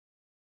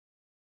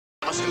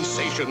A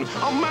sensation,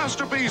 a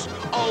masterpiece,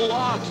 a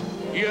lot.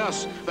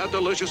 Yes, that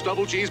delicious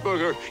double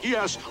cheeseburger.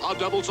 Yes, a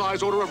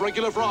double-size order of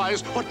regular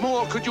fries. What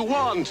more could you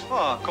want?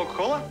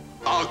 Coca-Cola?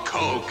 A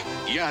Coke.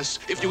 Yes,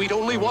 if you eat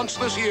only once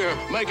this year,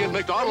 make it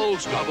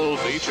McDonald's Double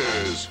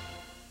Features.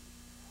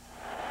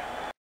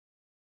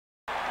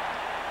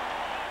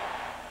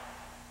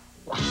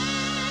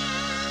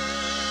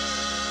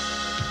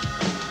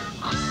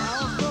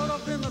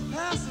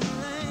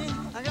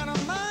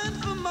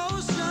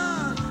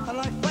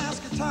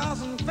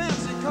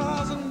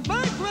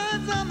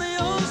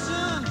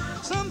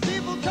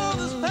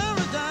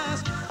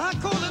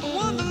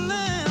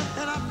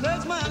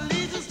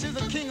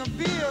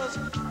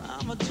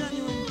 I'm a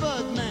genuine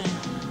bud man.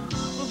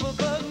 I'm a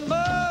bud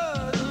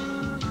man,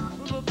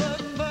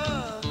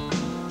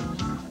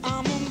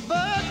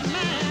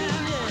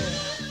 yeah.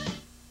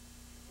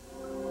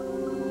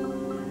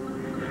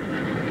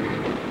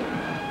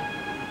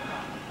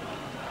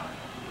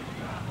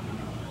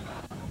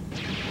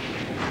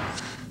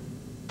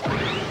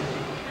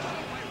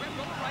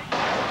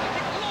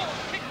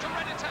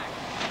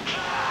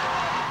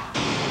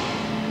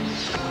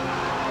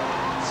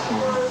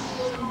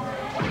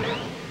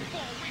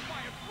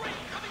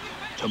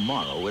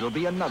 Tomorrow it'll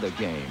be another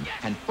game,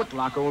 and Foot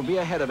Locker will be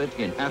ahead of it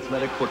in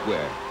athletic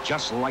footwear,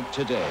 just like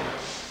today.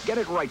 Get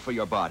it right for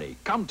your body.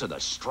 Come to the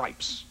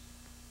Stripes.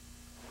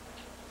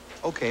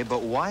 Okay,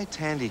 but why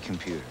Tandy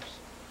Computers?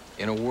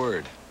 In a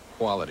word,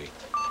 quality.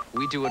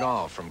 We do it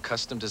all, from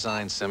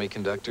custom-designed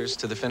semiconductors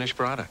to the finished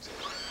product.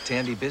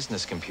 Tandy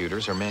business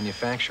computers are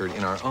manufactured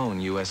in our own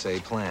USA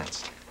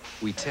plants.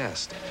 We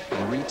test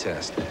and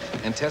retest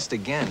and test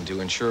again to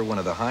ensure one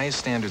of the highest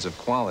standards of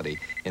quality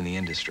in the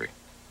industry.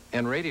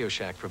 And Radio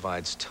Shack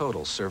provides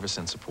total service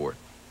and support.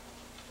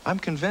 I'm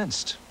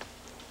convinced.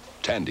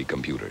 Tandy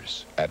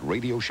Computers at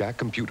Radio Shack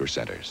Computer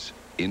Centers.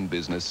 In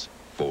business,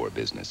 for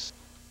business.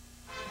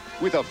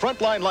 With a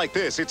front line like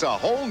this, it's a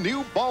whole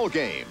new ball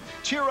game.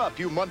 Cheer up,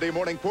 you Monday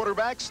morning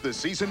quarterbacks. The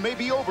season may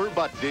be over,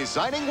 but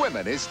Designing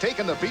Women is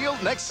taking the field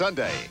next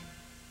Sunday.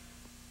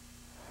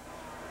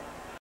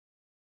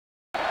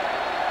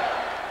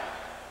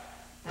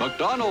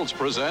 McDonald's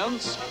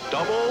presents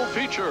Double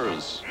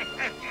Features.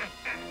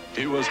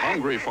 He was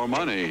hungry for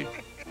money.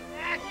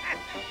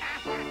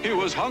 He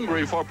was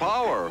hungry for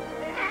power.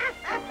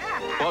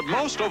 But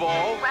most of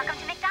all, welcome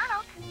to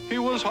McDonald's. He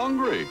was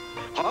hungry.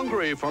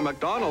 Hungry for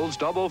McDonald's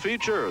Double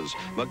Features.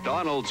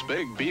 McDonald's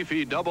Big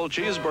Beefy Double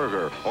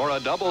Cheeseburger, or a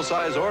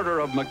double-size order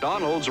of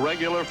McDonald's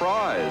regular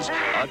fries.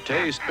 A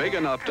taste big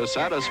enough to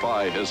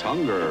satisfy his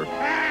hunger.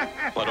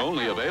 But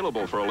only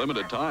available for a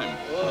limited time.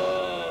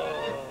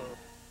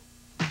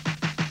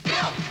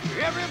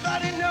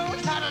 Everybody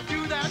knows how to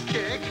do that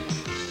kick.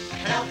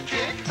 Health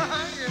kick.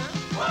 Yeah.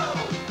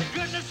 Whoa! The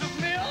goodness of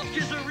milk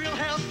is a real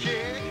health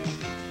kick.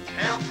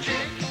 Health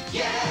kick.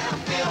 Yeah,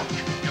 milk.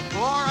 You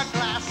pour a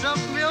glass of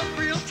milk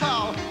real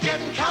tall,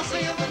 getting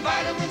calcium and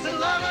vitamins and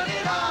loving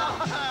it all.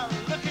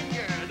 Looking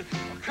good.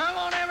 Well, come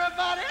on,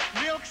 everybody,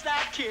 milk's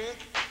that kick.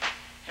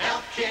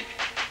 Health kick.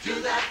 Do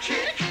that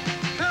kick.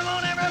 Come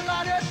on,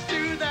 everybody,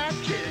 do that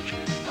kick.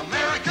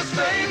 America's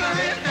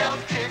favorite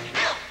health kick.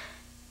 Milk.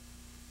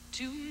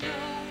 To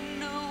know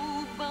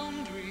no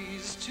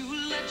boundaries, to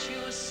let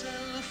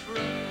yourself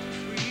run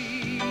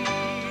free.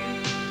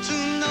 To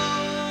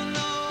know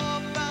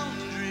no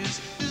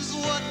boundaries is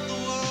what the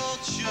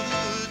world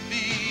should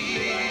be.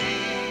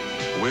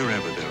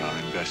 Wherever there are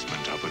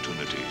investment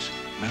opportunities,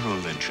 Merrill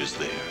Lynch is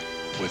there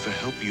with the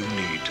help you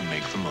need to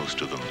make the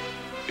most of them.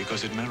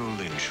 Because at Merrill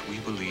Lynch, we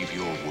believe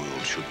your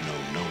world should know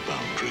no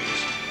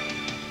boundaries.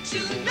 To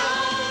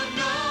know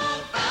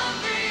no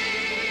boundaries.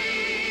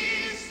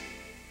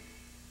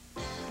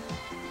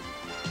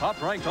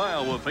 Top-ranked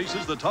Iowa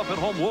faces the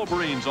tough-at-home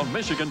Wolverines on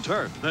Michigan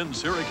turf. Then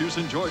Syracuse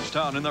and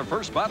Georgetown in their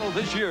first battle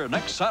this year,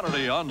 next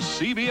Saturday on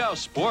CBS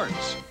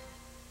Sports.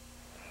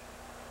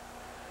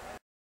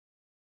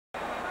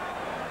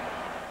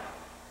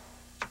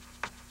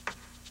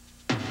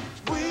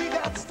 We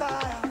got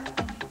style,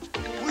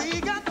 we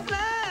got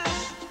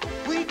flash,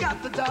 we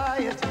got the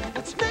diet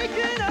that's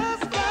making us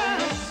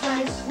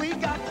smash. We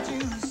got the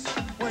juice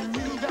when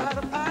you got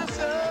a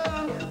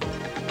passion.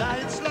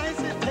 Diet slice,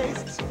 it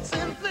tastes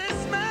simply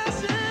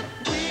smashing.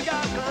 We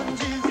got the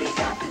juice, we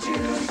got the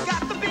juice, we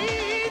got the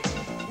beat,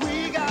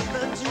 we got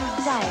the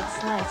juice. Diet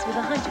Slice with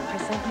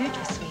 100%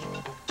 NutraSweet.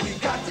 We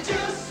got the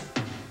juice.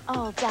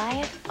 All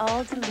diet,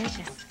 all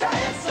delicious.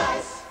 Diet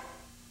Slice.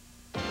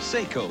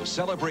 Seiko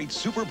celebrates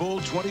Super Bowl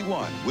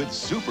XXI with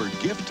Super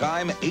Gift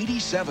Time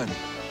 87.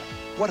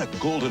 What a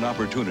golden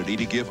opportunity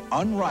to give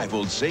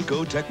unrivaled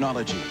Seiko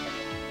technology.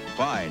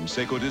 Fine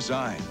Seiko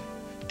design,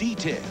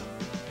 detail,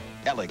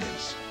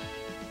 elegance.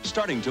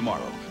 Starting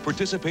tomorrow,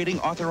 participating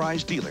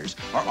authorized dealers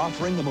are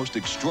offering the most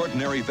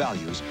extraordinary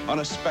values on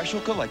a special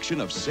collection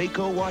of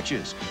Seiko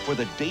watches for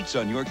the dates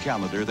on your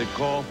calendar that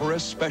call for a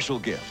special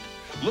gift.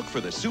 Look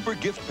for the Super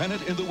Gift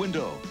Pennant in the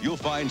window. You'll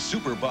find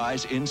super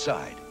buys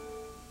inside.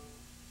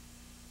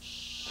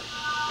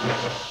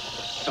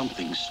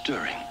 Something's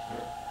stirring,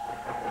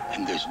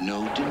 and there's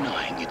no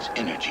denying its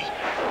energy.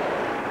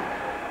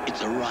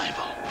 its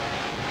arrival.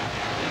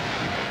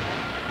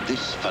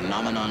 This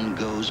phenomenon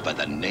goes by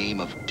the name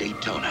of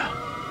Daytona.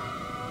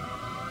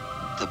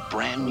 The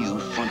brand new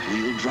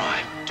front-wheel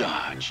drive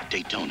Dodge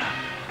Daytona.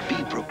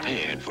 Be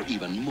prepared for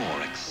even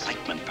more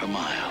excitement per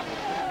mile.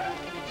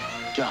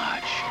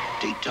 Dodge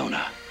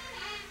Daytona.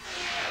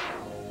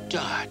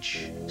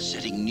 Dodge,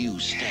 setting new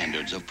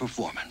standards of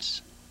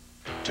performance.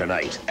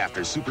 Tonight,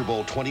 after Super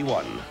Bowl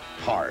XXI,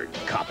 Hard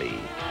Copy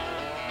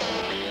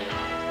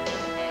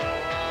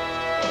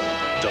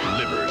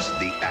delivers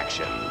the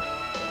action.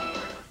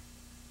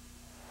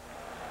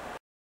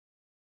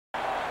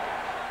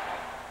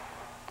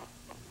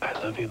 I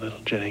love you, little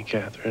Jenny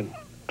Catherine.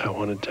 I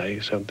want to tell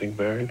you something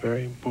very,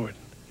 very important.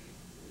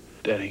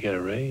 Daddy got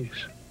a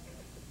raise.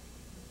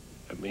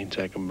 That means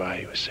I can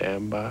buy you a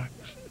sandbox,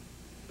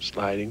 a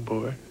sliding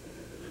board.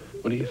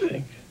 What do you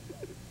think?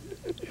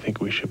 You think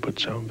we should put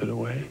some of it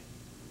away?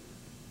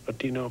 What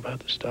do you know about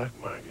the stock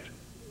market?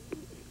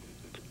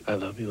 I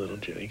love you, little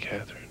Jenny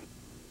Catherine.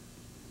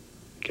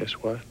 Guess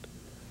what?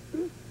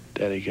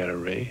 Daddy got a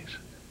raise.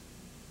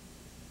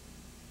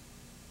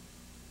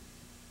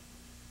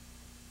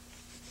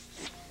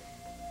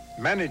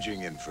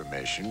 Managing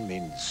information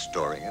means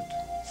storing it,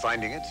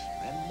 finding it,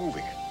 and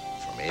moving it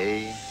from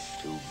A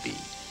to B.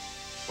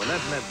 When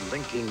that meant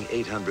linking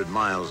 800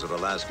 miles of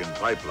Alaskan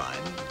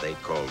pipeline, they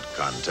called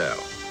Contel.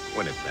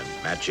 When it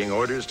meant matching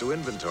orders to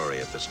inventory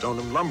at the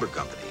Stoneham Lumber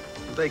Company,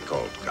 they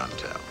called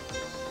Contel.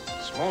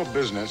 Small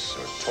business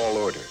or tall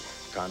order,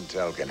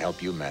 Contel can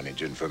help you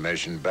manage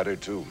information better,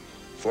 too.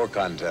 For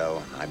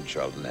Contel, I'm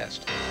Charlton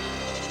Hest.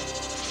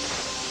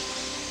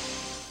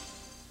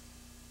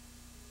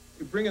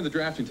 Bring in the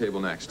drafting table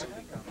next.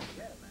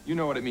 You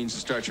know what it means to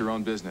start your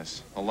own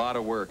business. A lot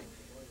of work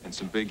and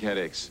some big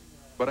headaches.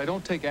 But I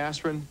don't take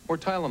aspirin or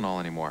Tylenol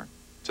anymore.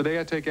 Today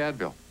I take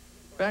Advil.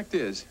 Fact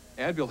is,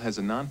 Advil has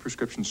a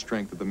non-prescription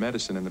strength of the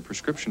medicine in the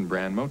prescription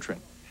brand Motrin.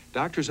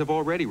 Doctors have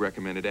already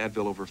recommended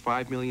Advil over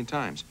 5 million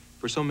times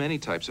for so many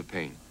types of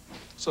pain.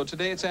 So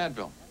today it's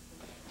Advil.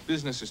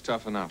 Business is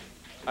tough enough.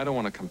 I don't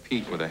want to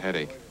compete with a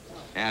headache.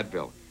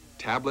 Advil,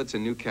 tablets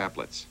and new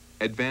caplets.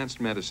 Advanced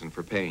medicine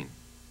for pain.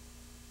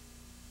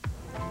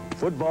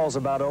 Football's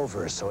about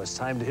over, so it's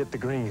time to hit the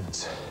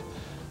greens.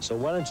 So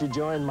why don't you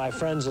join my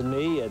friends and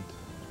me at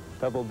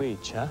Pebble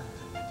Beach, huh?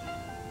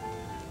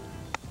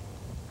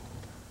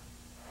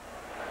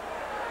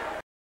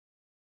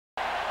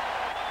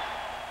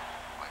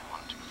 Flight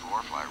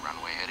 124, fly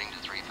runway heading to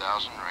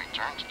 3000, right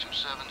turn to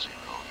 270.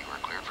 You are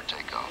cleared for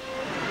takeoff.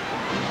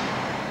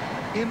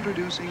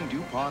 Introducing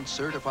DuPont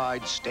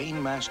certified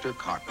Stainmaster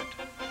carpet.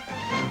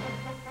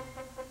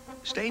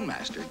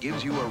 Stainmaster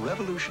gives you a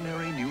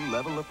revolutionary new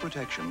level of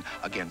protection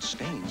against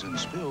stains and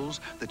spills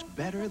that's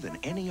better than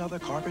any other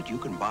carpet you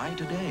can buy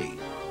today.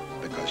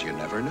 Because you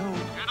never know.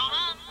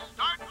 Gentlemen,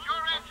 start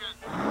your engine.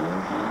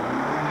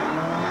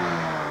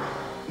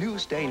 New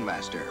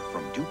Stainmaster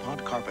from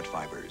DuPont Carpet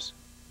Fibers.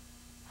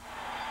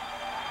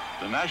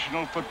 The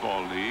National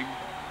Football League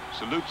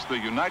salutes the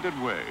United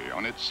Way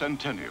on its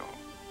centennial.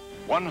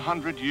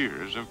 100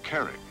 years of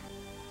caring.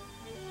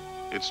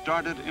 It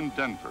started in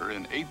Denver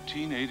in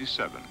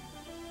 1887.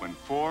 When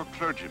 4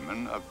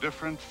 clergymen of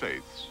different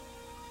faiths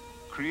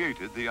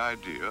created the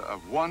idea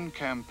of one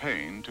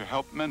campaign to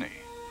help many.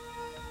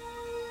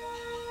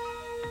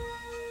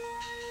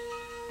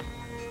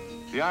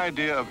 The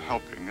idea of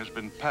helping has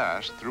been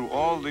passed through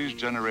all these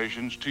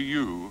generations to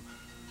you,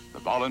 the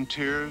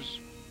volunteers,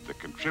 the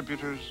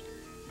contributors,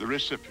 the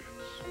recipients.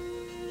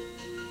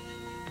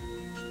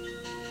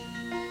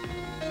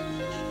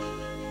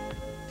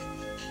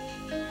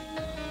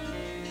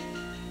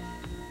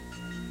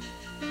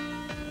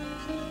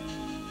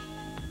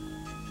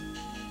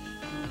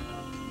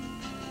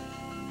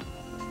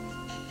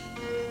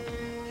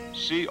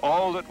 See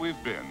all that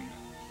we've been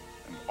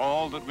and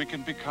all that we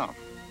can become.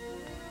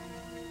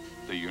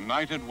 The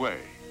United Way,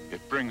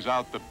 it brings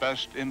out the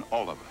best in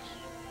all of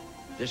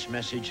us. This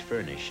message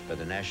furnished by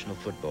the National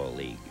Football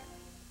League.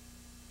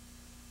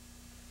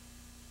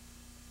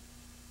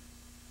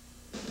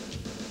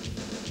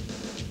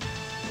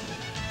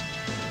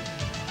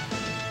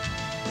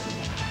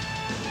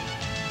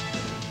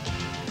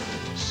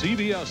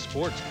 CBS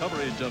Sports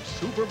coverage of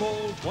Super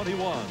Bowl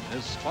XXI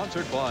is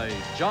sponsored by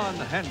John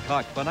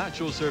Hancock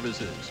Financial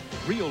Services.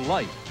 Real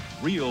life,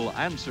 real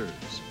answers.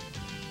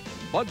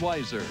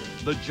 Budweiser,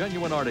 the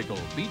genuine article,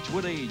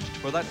 Beechwood aged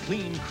for that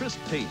clean, crisp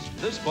taste.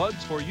 This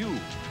Bud's for you.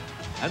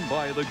 And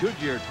by the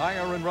Goodyear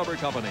Tire and Rubber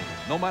Company.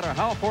 No matter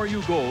how far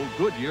you go,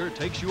 Goodyear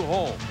takes you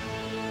home.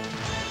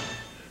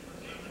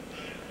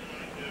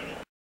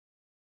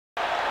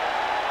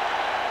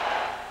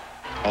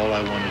 All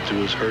I want to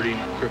do is hurt him,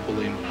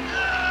 cripple him.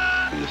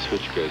 When the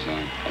switch goes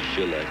on, I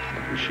feel like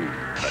I can shoot.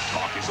 The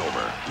talk is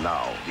over.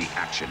 Now the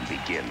action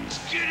begins.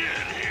 Get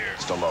in here!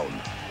 Stallone.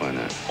 Why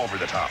not? Over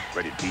the top.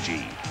 Rated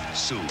PG.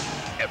 Soon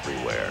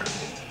everywhere.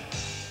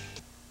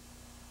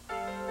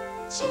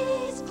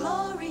 Cheese,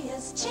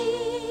 glorious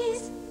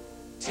cheese.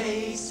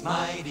 Tastes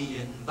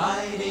mighty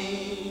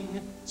inviting.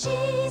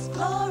 Cheese,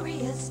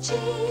 glorious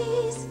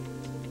cheese.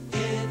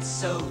 It's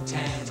so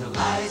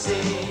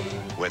tantalizing.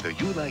 Whether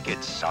you like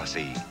it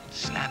saucy,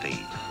 snappy,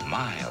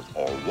 mild,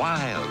 or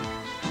wild,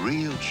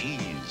 real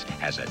cheese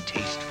has a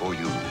taste for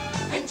you.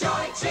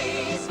 Enjoy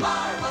cheese,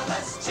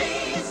 marvelous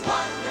cheese,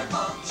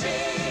 wonderful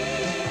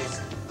cheese,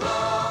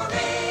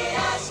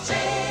 glorious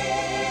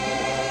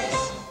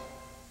cheese.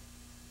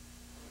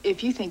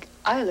 If you think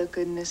I look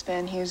good in this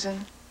Van Heusen,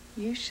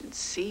 you should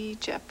see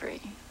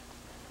Jeffrey.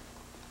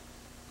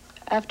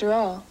 After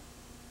all,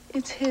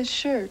 it's his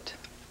shirt.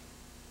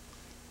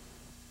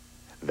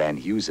 Van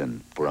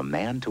Heusen, for a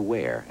man to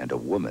wear and a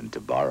woman to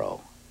borrow.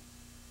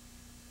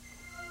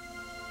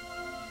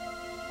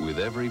 With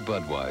every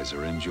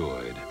Budweiser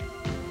enjoyed,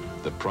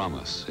 the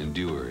promise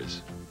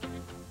endures.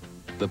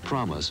 The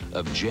promise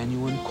of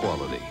genuine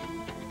quality.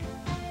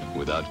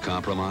 Without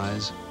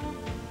compromise,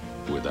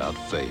 without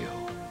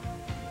fail.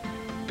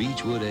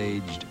 Beechwood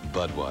aged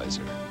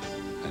Budweiser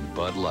and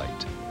Bud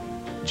Light.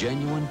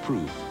 Genuine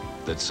proof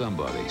that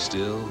somebody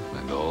still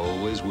and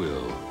always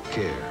will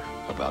care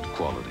about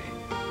quality.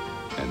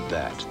 And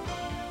that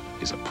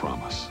is a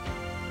promise.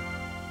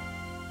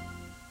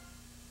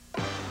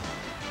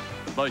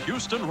 The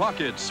Houston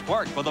Rockets,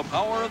 sparked by the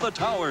power of the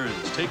Towers,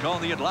 take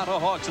on the Atlanta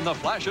Hawks in the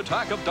flash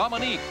attack of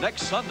Dominique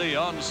next Sunday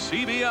on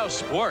CBS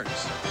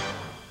Sports.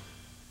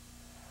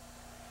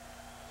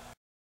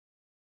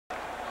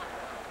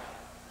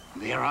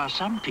 There are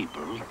some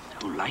people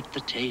who like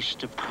the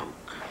taste of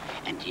Coke.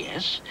 And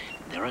yes,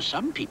 there are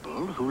some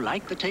people who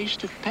like the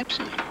taste of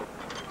Pepsi.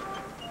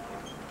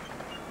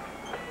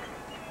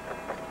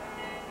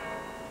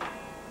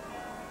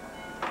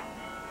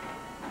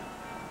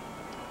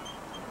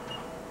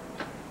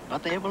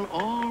 But there will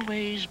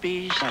always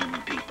be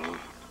some people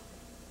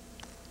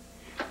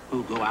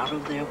who go out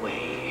of their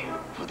way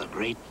for the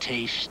great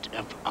taste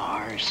of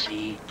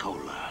RC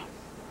Cola.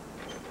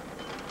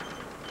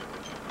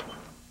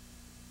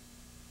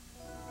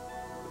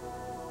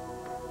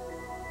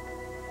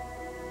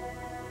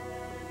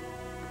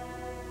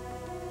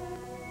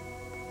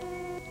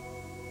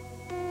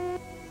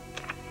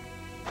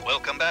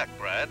 Welcome back,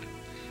 Brad.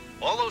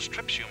 All those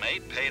trips you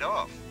made paid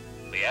off.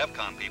 The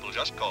Avcon people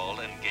just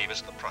called and gave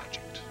us the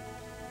project.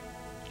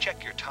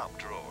 Check your top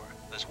drawer.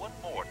 There's one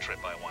more trip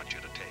I want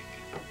you to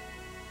take.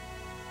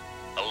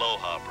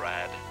 Aloha,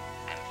 Brad,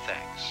 and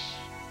thanks.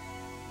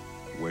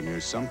 When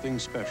there's something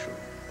special,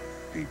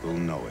 people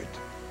know it.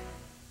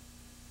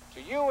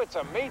 To you, it's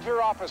a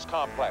major office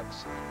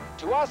complex.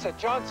 To us at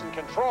Johnson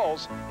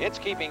Controls, it's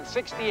keeping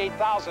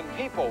 68,000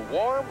 people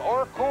warm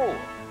or cool.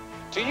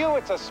 To you,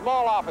 it's a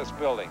small office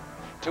building.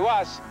 To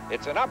us,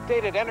 it's an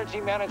updated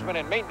energy management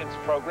and maintenance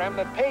program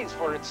that pays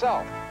for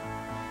itself.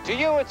 To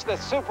you, it's the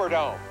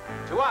Superdome.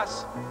 To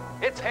us,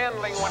 it's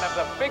handling one of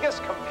the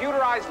biggest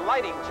computerized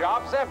lighting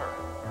jobs ever.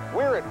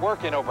 We're at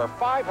work in over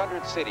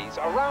 500 cities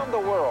around the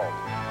world,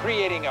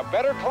 creating a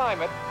better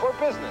climate for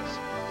business.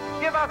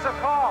 Give us a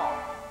call.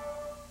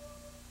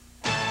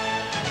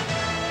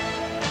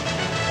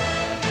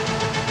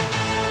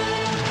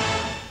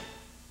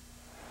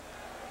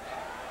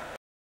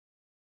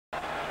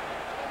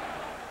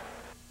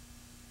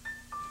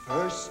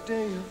 First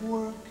day of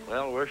work.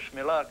 Well, wish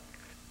me luck.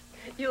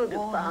 You'll do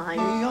fine.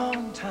 Be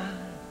on time.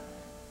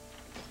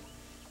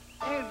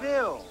 Hey,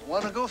 Bill,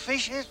 want to go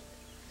fishing?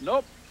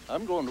 Nope,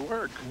 I'm going to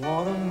work.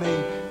 Wanna make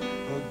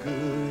a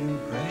good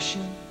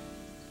impression.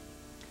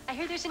 I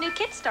hear there's a new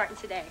kid starting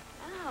today.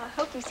 Oh, I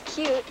hope he's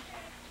cute.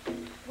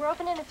 We're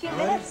open in a few But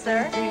minutes, if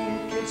sir. they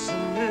think it's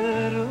a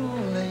little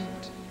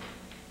late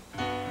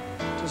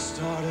to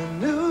start a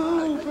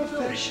new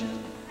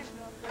profession,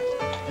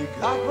 you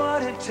got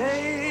what it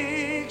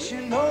takes,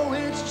 you know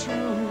it's true.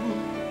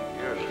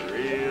 You're a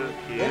real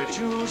Bet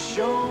cutie. you'll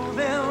show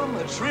them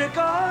a trick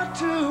or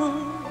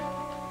two.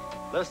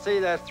 Let's see,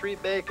 that's 3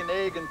 bacon,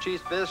 egg, and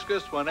cheese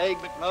biscuits, 1 egg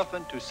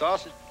McMuffin, 2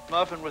 sausage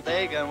muffin with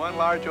egg, and 1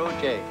 large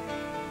OJ.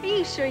 Are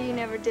you sure you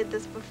never did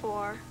this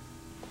before?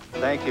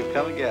 Thank you.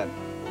 Come again.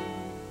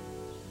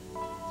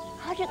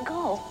 How'd it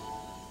go?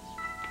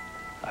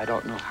 I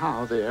don't know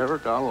how they ever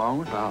got along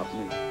without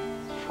me.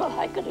 Well,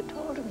 I could have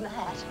told him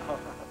that.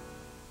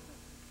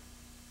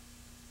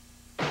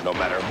 No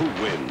matter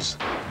who wins,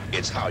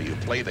 it's how you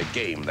play the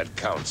game that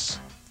counts.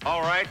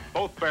 All right,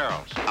 both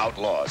barrels.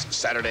 Outlaws,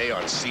 Saturday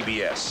on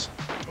CBS.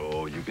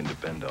 Oh, you can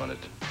depend on it.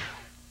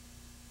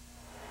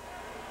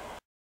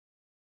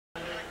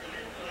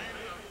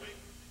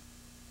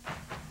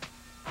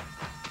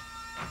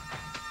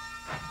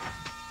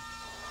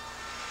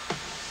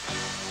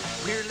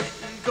 We're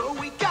letting go,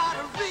 we got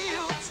a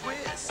real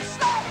twist.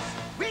 Slice!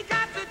 We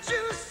got the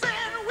juice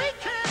and we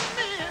can't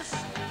miss.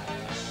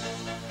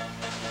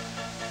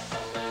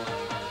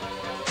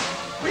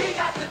 We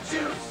got the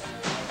juice,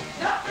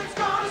 nothing's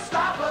gonna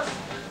stop us.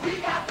 We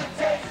got the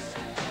taste,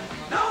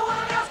 no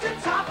one else can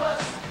top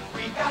us.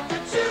 We got the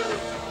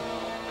juice.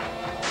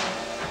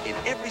 In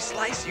every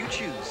slice you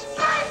choose.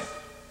 Slice!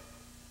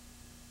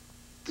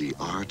 The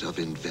art of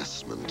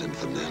investment and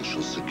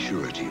financial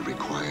security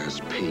requires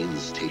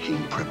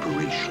painstaking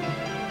preparation,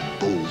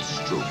 bold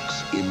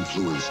strokes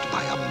influenced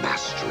by a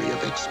mastery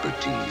of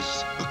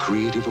expertise, a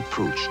creative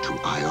approach to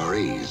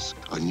IRAs,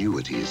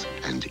 annuities,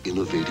 and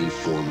innovative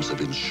forms of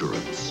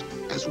insurance.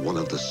 As one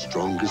of the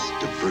strongest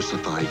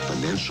diversified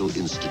financial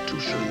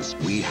institutions,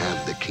 we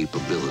have the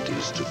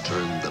capabilities to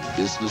turn the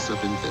business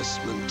of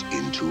investment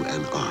into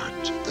an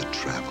art. The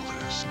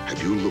Travelers.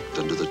 Have you looked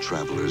under the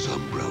Travelers'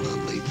 umbrella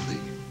lately?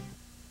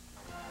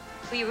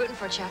 Who are you rooting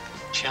for, Chuck?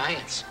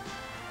 Giants.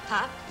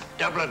 Pop?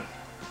 Dublin.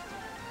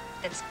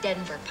 That's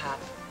Denver, Pop.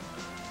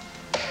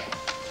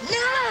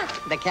 No!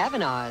 The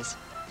Kavanaughs.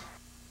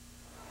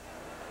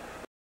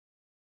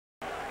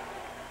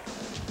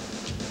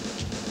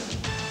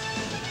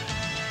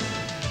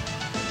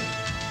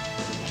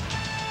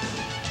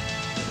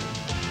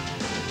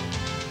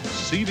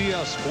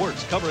 CBS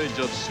Sports coverage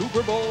of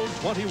Super Bowl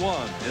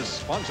XXI is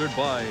sponsored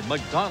by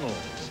McDonald's.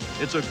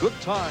 It's a good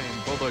time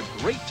for the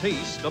great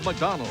taste of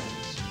McDonald's.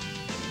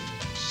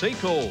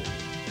 Seiko.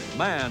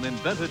 Man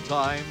invented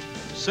time.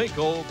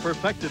 Seiko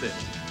perfected it.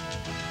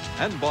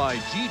 And by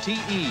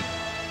GTE,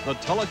 the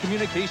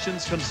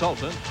telecommunications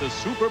consultant to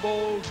Super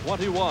Bowl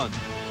XXI.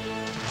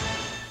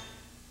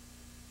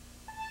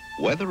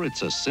 Whether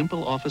it's a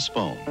simple office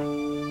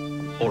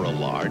phone or a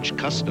large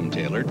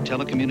custom-tailored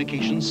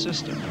telecommunications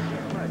system,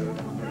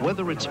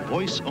 whether it's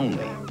voice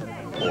only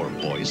or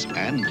voice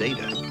and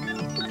data,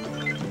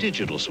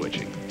 digital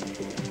switching,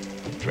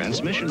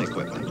 transmission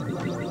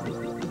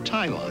equipment,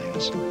 tie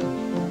lines,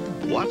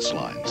 Watts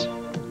lines,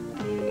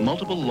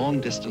 multiple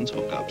long-distance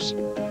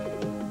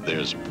hookups.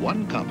 There's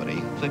one company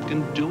that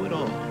can do it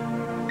all.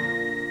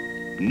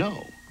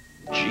 No,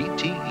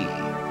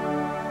 GTE.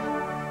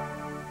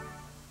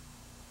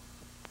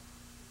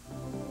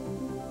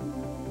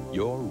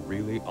 You're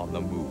really on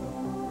the move.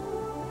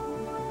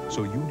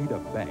 So you need a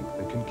bank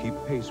that can keep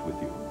pace with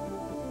you.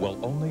 Well,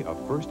 only a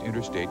First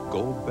Interstate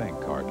Gold Bank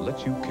card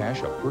lets you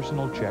cash a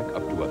personal check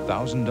up to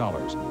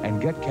 $1,000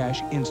 and get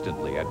cash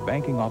instantly at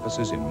banking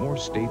offices in more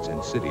states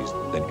and cities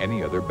than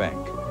any other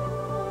bank.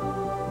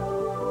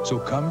 So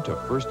come to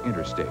First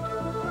Interstate.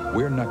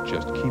 We're not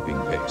just keeping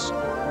pace,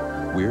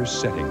 we're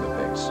setting the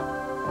pace.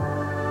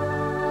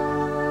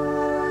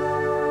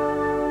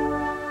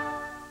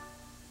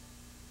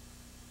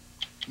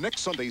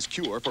 Next Sunday's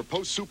cure for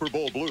post-Super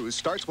Bowl blues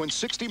starts when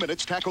 60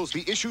 Minutes tackles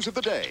the issues of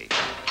the day.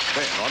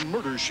 Then on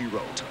Murder, She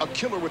Wrote, a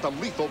killer with a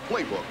lethal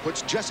playbook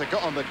puts Jessica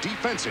on the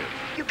defensive.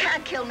 You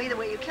can't kill me the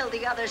way you killed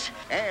the others.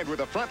 And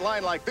with a front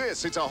line like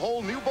this, it's a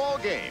whole new ball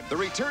game. The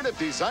return of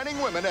designing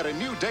women at a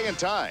new day and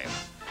time.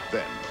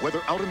 Then,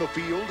 whether out in the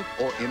field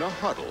or in a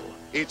huddle,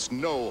 it's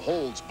no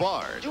holds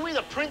barred. You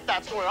either print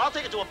that story or I'll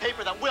take it to a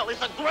paper that will.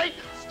 It's a great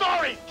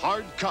story.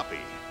 Hard copy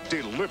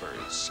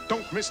delivers.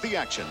 Don't miss the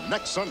action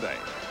next Sunday.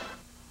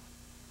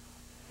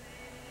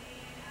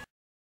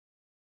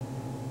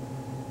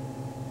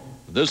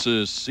 This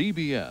is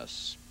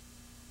CBS.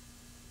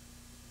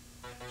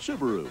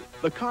 Subaru,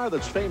 the car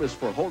that's famous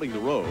for holding the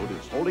road,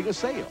 is holding a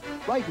sale.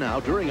 Right now,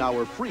 during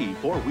our free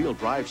four-wheel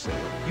drive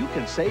sale, you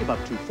can save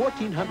up to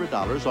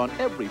 $1,400 on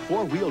every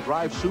four-wheel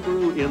drive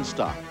Subaru in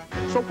stock.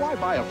 So why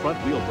buy a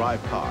front-wheel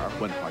drive car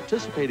when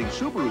participating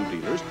Subaru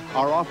dealers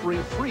are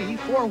offering free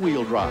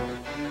four-wheel drive?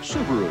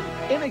 Subaru,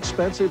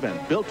 inexpensive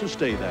and built to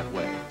stay that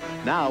way.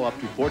 Now up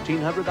to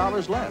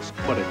 $1,400 less,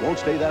 but it won't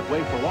stay that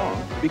way for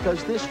long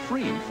because this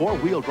free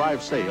four-wheel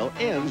drive sale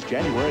ends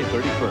January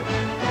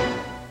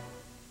 31st.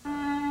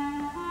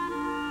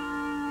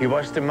 He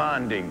was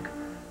demanding,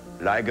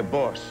 like a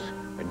boss,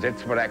 and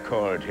that's what I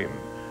called him.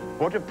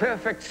 What a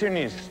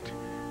perfectionist.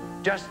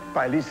 Just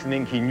by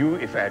listening, he knew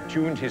if I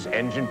tuned his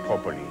engine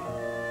properly.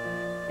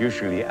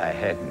 Usually I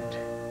hadn't.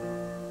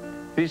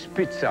 This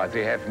pizza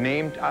they have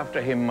named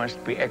after him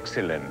must be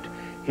excellent.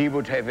 He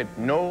would have it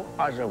no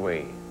other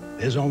way.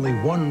 There's only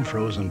one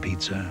frozen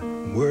pizza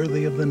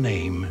worthy of the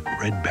name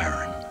Red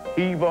Baron.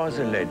 He was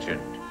a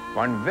legend,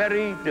 one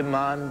very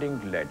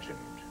demanding legend.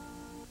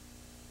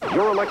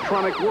 Your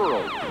Electronic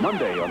World,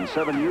 Monday on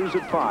 7 News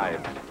at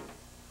 5.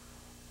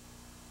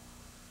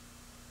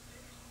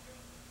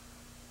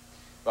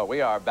 Well,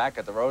 we are back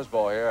at the Rose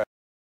Bowl here.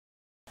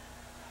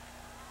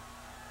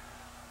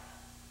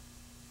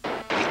 The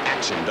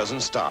action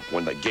doesn't stop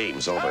when the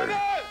game's over.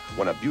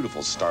 When a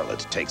beautiful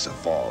starlet takes a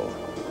fall,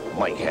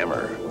 Mike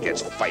Hammer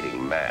gets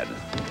fighting mad.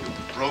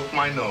 Broke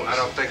my nose. I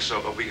don't think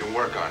so, but we can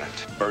work on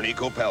it. Bernie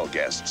Kopell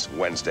guests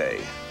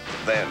Wednesday.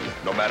 Then,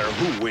 no matter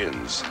who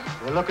wins,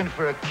 We're looking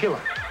for a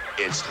killer.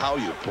 it's how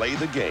you play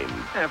the game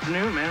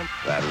Afternoon, man.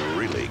 that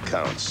really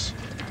counts.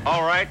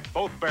 All right,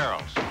 both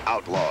barrels.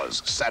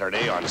 Outlaws,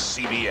 Saturday on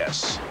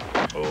CBS.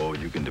 Oh,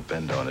 you can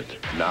depend on it.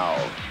 Now,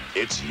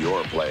 it's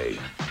your play.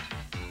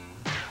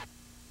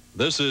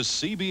 This is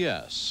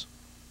CBS.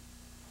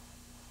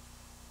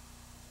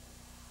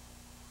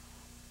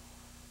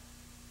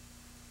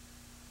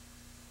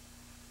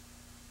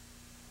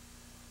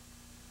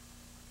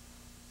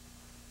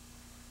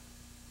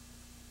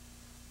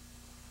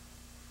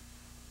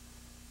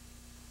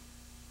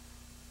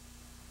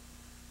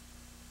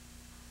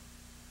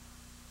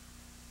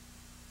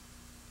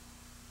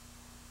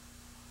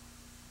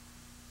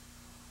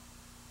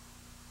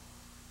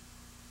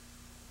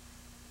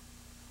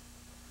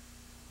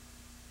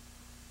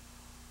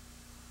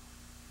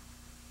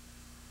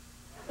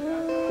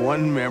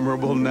 one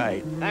memorable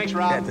night. Thanks,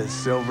 Rob. At the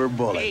Silver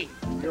Bullet. Hey,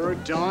 you're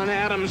Don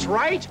Adams,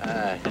 right?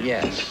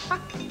 Yes.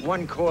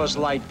 One Coors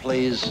Light,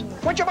 please.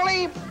 Would you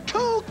believe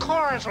 2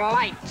 Coors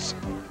Lights?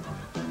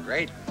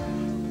 Great.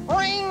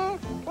 Ring,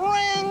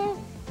 ring.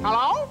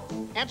 Hello?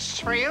 It's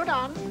for you,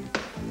 Don.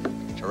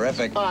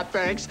 Terrific.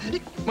 Thanks.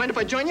 Mind if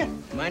I join you?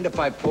 Mind if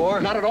I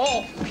pour? Not at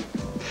all.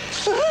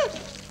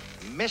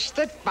 Missed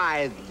it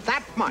by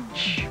that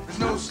much. There's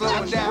no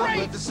slowing down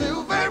with the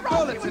Silver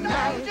Bullet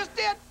tonight. You just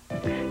did.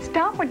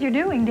 Stop what you're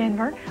doing,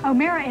 Denver.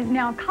 O'Mara is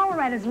now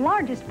Colorado's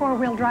largest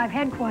four-wheel drive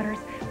headquarters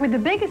with the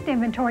biggest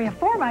inventory of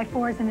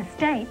 4x4s in the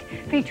state,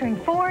 featuring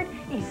Ford,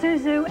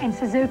 Isuzu, and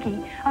Suzuki.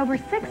 Over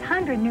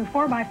 600 new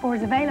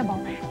 4x4s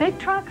available. Big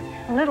trucks,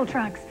 little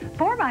trucks,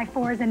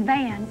 4x4s, and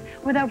vans,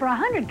 with over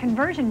 100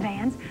 conversion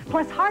vans,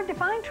 plus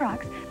hard-to-find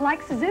trucks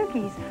like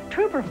Suzuki's,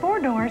 Trooper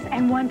 4-doors,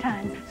 and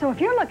 1-tons. So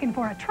if you're looking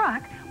for a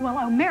truck, well,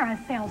 O'Mara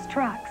sells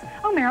trucks.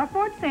 O'Mara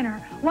Ford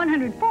Center,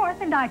 104th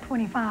and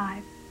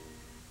I-25.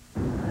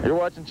 You're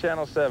watching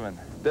Channel 7,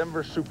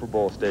 Denver Super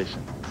Bowl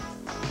station.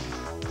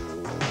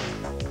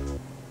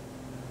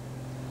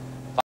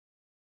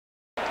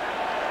 I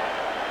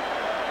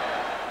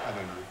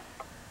don't know.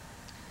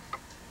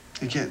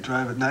 You can't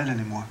drive at night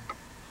anymore.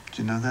 Did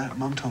you know that?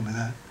 Mom told me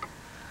that.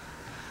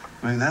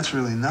 I mean, that's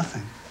really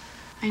nothing.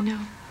 I know.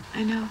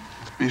 I know.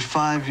 I mean,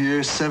 5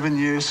 years, 7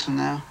 years from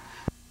now.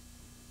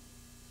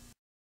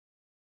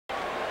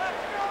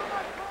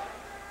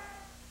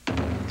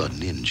 The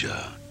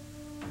ninja.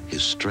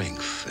 His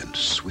strength and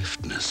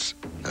swiftness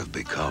have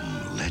become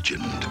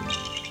legend.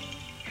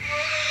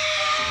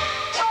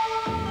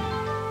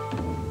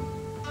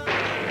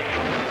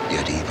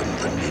 Yet even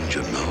the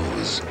ninja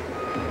knows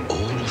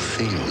all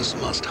things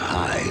must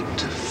hide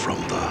from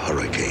the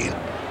hurricane.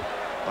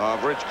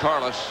 Of Rich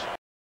Carlos.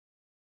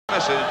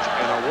 Message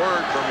and a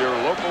word from your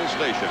local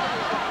station.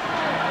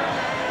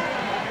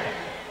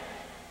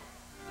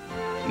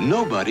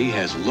 Nobody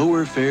has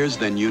lower fares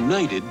than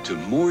United to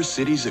more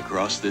cities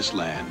across this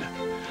land.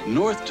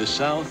 North to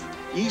south,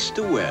 east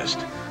to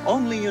west,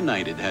 only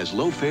United has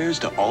low fares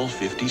to all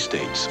 50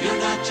 states. You're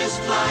not just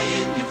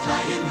flying, you're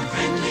flying the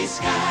friendly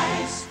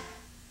skies.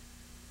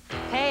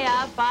 Pay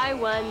up, buy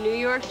one, New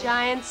York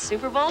Giants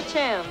Super Bowl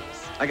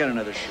champs. I got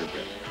another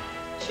sherbet.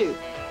 Shoot.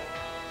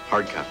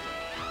 Hard copy.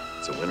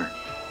 It's a winner.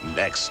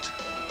 Next.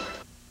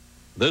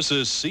 This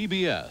is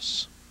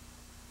CBS.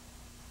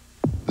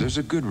 There's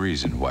a good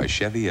reason why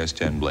Chevy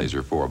S10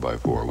 Blazer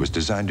 4x4 was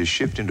designed to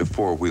shift into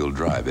four-wheel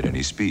drive at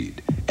any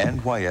speed,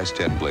 and why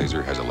S10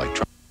 Blazer has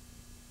electronic